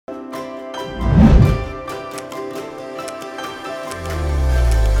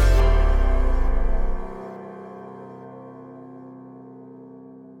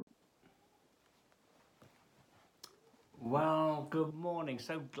morning.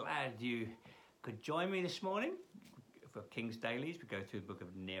 So glad you could join me this morning for King's Dailies. We go through the book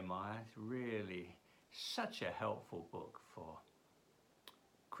of Nehemiah. It's really such a helpful book for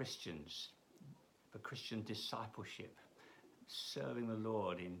Christians, for Christian discipleship, serving the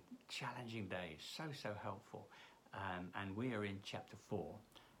Lord in challenging days. So helpful. And we are in chapter 4.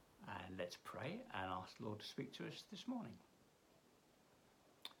 And let's pray and ask the Lord to speak to us this morning.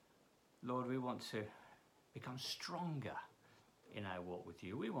 Lord, we want to become stronger in our walk with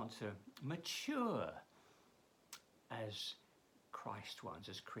you. We want to mature as Christ ones,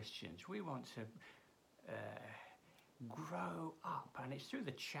 as Christians. We want to grow up, and it's through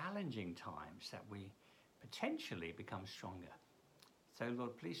the challenging times that we potentially become stronger. So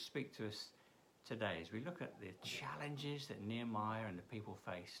Lord, please speak to us today as we look at the challenges that Nehemiah and the people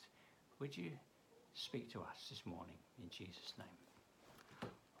faced. Would you speak to us this morning in Jesus'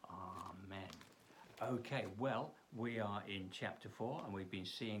 name? Amen. Okay, well, we are in chapter 4, and we've been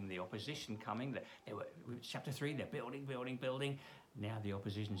seeing the opposition coming. Chapter 3, they're building. Now the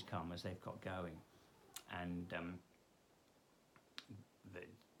opposition's come as they've got going. And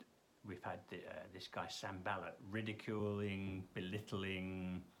we've had this guy Sanballat ridiculing,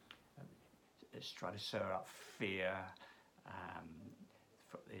 belittling, trying to stir up fear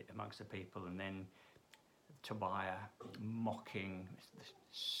amongst the people, and then Tobiah mocking,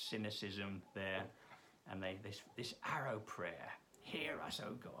 cynicism there. And this arrow prayer, hear us,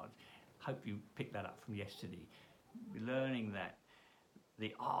 O God. Hope you picked that up from yesterday. Learning that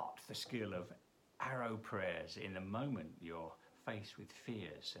the art, the skill of arrow prayers in the moment you're faced with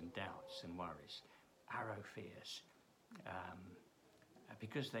fears and doubts and worries. Arrow fears.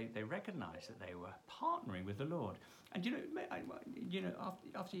 Because they recognized that they were partnering with the Lord. And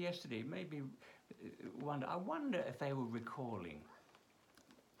after yesterday, maybe I wonder if they were recalling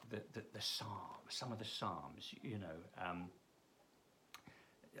the Psalms, some of the Psalms,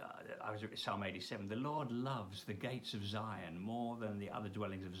 I was at Psalm 87. The Lord loves the gates of Zion more than the other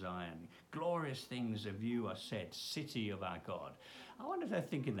dwellings of Zion. Glorious things of you are said, city of our God. I wonder if they're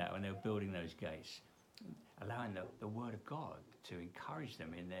thinking that when they were building those gates, allowing the word of God to encourage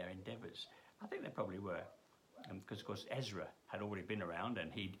them in their endeavors. I think they probably were, because of course Ezra had already been around,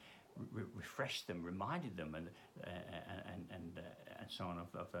 and he'd refreshed them, reminded them, and so on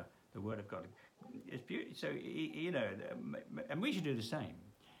of the word of God. It's beautiful. So and we should do the same.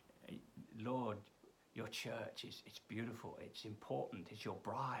 Lord, your church it's beautiful. It's important. It's your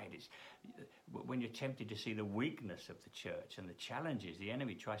bride. It's when you're tempted to see the weakness of the church and the challenges, the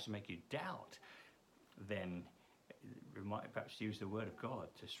enemy tries to make you doubt. Then perhaps use the word of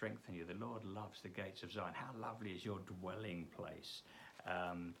God to strengthen you. The Lord loves the gates of Zion. How lovely is your dwelling place.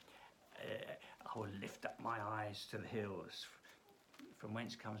 I will lift up my eyes to the hills. From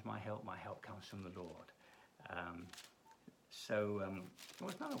whence comes my help? My help comes from the Lord. There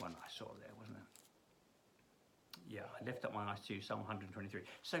was another one I saw there, wasn't there? Yeah, I lift up my eyes to Psalm 123.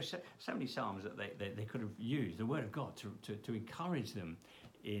 So many psalms that they could have used the word of God to encourage them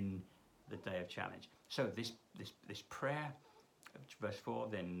in the day of challenge. So this prayer, verse 4,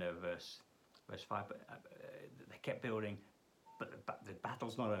 then verse 5. But they kept building, but the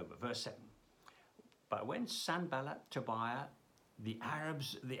battle's not over. Verse 7. But when Sanballat, Tobiah, the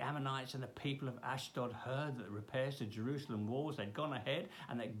Arabs, the Ammonites, and the people of Ashdod heard that the repairs to Jerusalem walls had gone ahead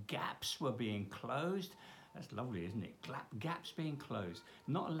and that gaps were being closed. That's lovely, isn't it? Gaps being closed,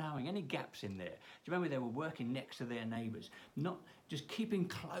 not allowing any gaps in there. Do you remember they were working next to their neighbours, not just keeping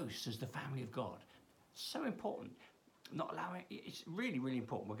close as the family of God? So important. Not allowing. It's really, really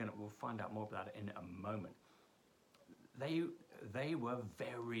important. We'll find out more about it in a moment. They were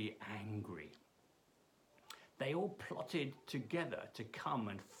very angry. They all plotted together to come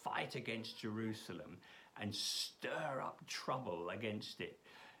and fight against Jerusalem and stir up trouble against it.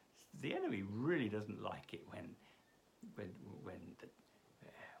 The enemy really doesn't like it when the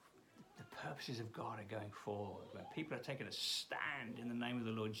purposes of God are going forward, when people are taking a stand in the name of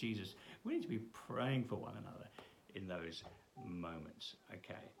the Lord Jesus. We need to be praying for one another in those moments.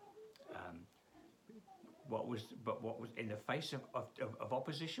 Okay. What was in the face of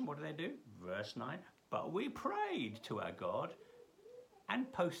opposition? What did they do? Verse 9. But we prayed to our God and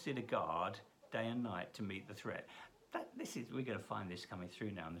posted a guard day and night to meet the threat. We're going to find this coming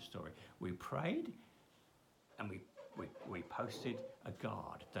through now in the story. We prayed and we posted a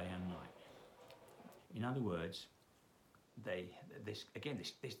guard day and night. In other words, this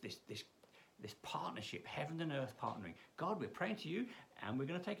partnership, heaven and earth partnering. God, we're praying to you, and we're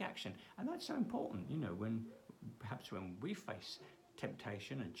going to take action. And that's so important, when we face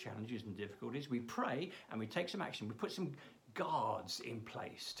temptation and challenges and difficulties, we pray and we take some action. We put some guards in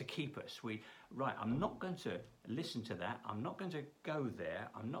place to keep us. I'm not going to listen to that. I'm not going to go there.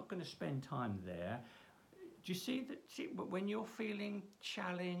 I'm not going to spend time there. Do you see that? See, when you're feeling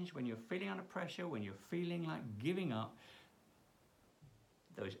challenged, when you're feeling under pressure, when you're feeling like giving up,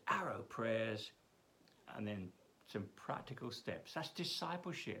 those arrow prayers, and then some practical steps. That's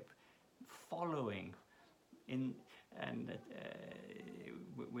discipleship, following in, and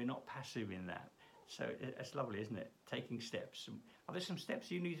we're not passive in that. So it's lovely, isn't it? Taking steps. Are there some steps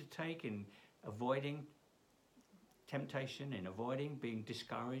you need to take in avoiding temptation, in avoiding being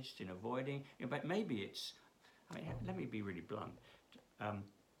discouraged, in avoiding? But maybe it's. I mean, let me be really blunt.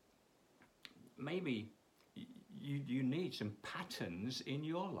 Maybe you need some patterns in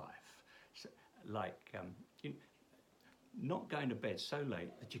your life, so, like not going to bed so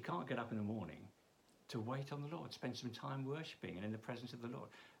late that you can't get up in the morning to wait on the Lord, spend some time worshipping and in the presence of the Lord.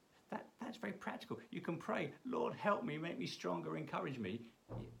 That's very practical. You can pray, Lord, help me, make me stronger, encourage me.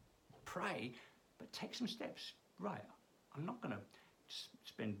 Pray, but take some steps. Right, I'm not going to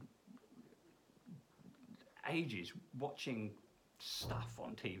spend ages watching stuff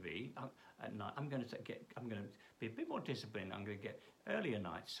on TV at night. I'm going to be a bit more disciplined. I'm going to get earlier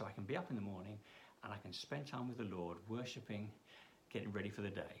nights so I can be up in the morning and I can spend time with the Lord, worshipping, getting ready for the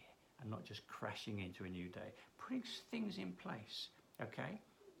day, and not just crashing into a new day. Putting things in place, okay?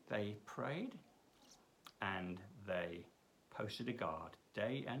 They prayed and they posted a guard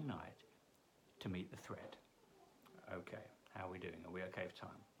day and night to meet the threat. Okay, how are we doing? Are we okay for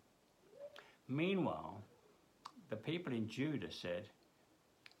time? Meanwhile, the people in Judah said,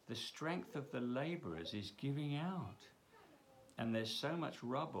 the strength of the laborers is giving out, and there's so much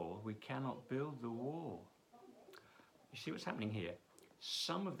rubble we cannot build the wall. You see what's happening here?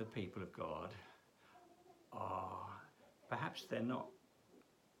 Some of the people of God are, perhaps they've not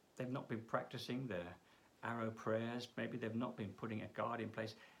been practicing their arrow prayers, maybe they've not been putting a guard in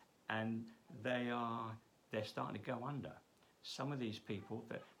place, and they're starting to go under. Some of these people,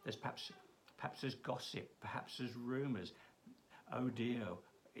 there's perhaps there's gossip, perhaps there's rumours. Oh dear,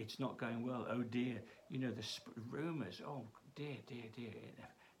 it's not going well. Oh dear, the rumours. Oh dear.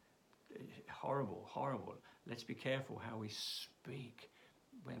 Horrible. Let's be careful how we speak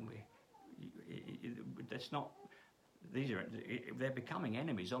when that's not. They're becoming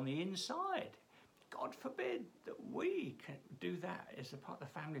enemies on the inside. God forbid that we can do that as a part of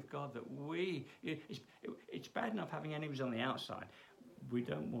the family of God. That it's bad enough having enemies on the outside. We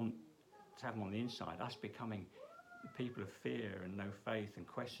don't want to have them on the inside. Us becoming people of fear and no faith and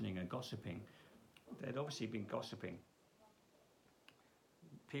questioning and gossiping. They'd obviously been gossiping.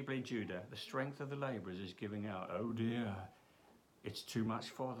 People in Judah, the strength of the labourers is giving out. Oh dear, it's too much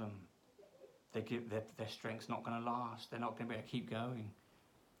for them. Their strength's not going to last. They're not going to be able to keep going.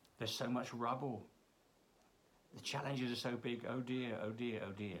 There's so much rubble. The challenges are so big. Oh dear.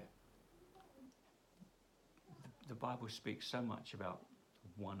 The Bible speaks so much about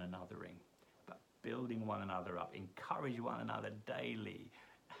one anothering, but building one another up, encourage one another daily.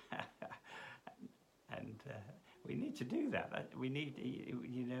 And we need to do that. We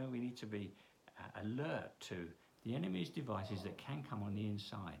need to be alert to the enemy's devices that can come on the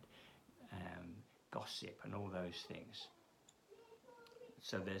inside, gossip and all those things.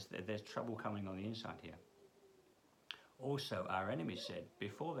 So there's trouble coming on the inside here. Also, our enemies said,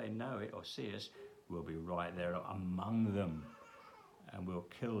 before they know it or see us, we'll be right there among them, and we'll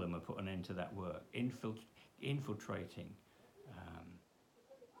kill them and put an end to that work. Infiltrating.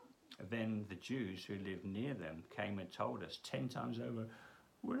 Then the Jews who lived near them came and told us 10 times over,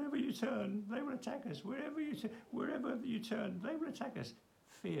 wherever you turn, they will attack us. Wherever you turn, they will attack us.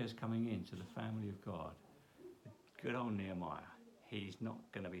 Fear's coming into the family of God. Good old Nehemiah. He's not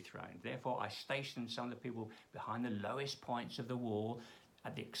going to be thrown. Therefore, I stationed some of the people behind the lowest points of the wall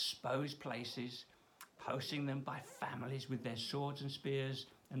at the exposed places, posting them by families with their swords and spears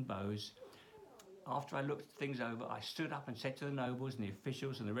and bows. After I looked things over, I stood up and said to the nobles and the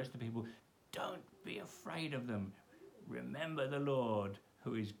officials and the rest of the people, don't be afraid of them. Remember the Lord,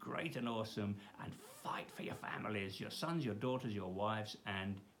 who is great and awesome, and fight for your families, your sons, your daughters, your wives,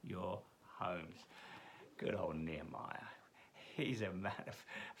 and your homes. Good old Nehemiah. He's a man of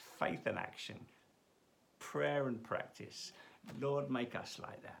faith and action, prayer and practice. Lord, make us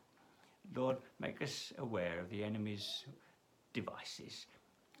like that. Lord, make us aware of the enemy's devices.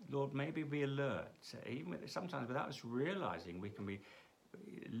 Lord, maybe be alert. Even sometimes without us realizing, we can be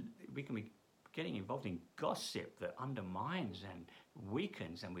getting involved in gossip that undermines and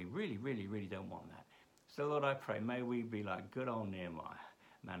weakens, and we really, really, really don't want that. So, Lord, I pray, may we be like good old Nehemiah,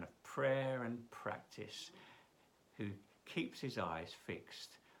 man of prayer and practice, who keeps his eyes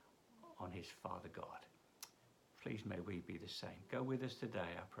fixed on his Father God. Please may we be the same. Go with us today,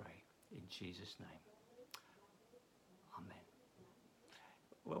 I pray, in Jesus' name. Amen.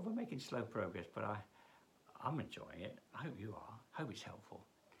 Well, we're making slow progress, but I'm enjoying it. I hope you are. I hope it's helpful.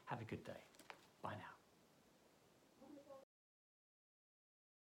 Have a good day. Bye now.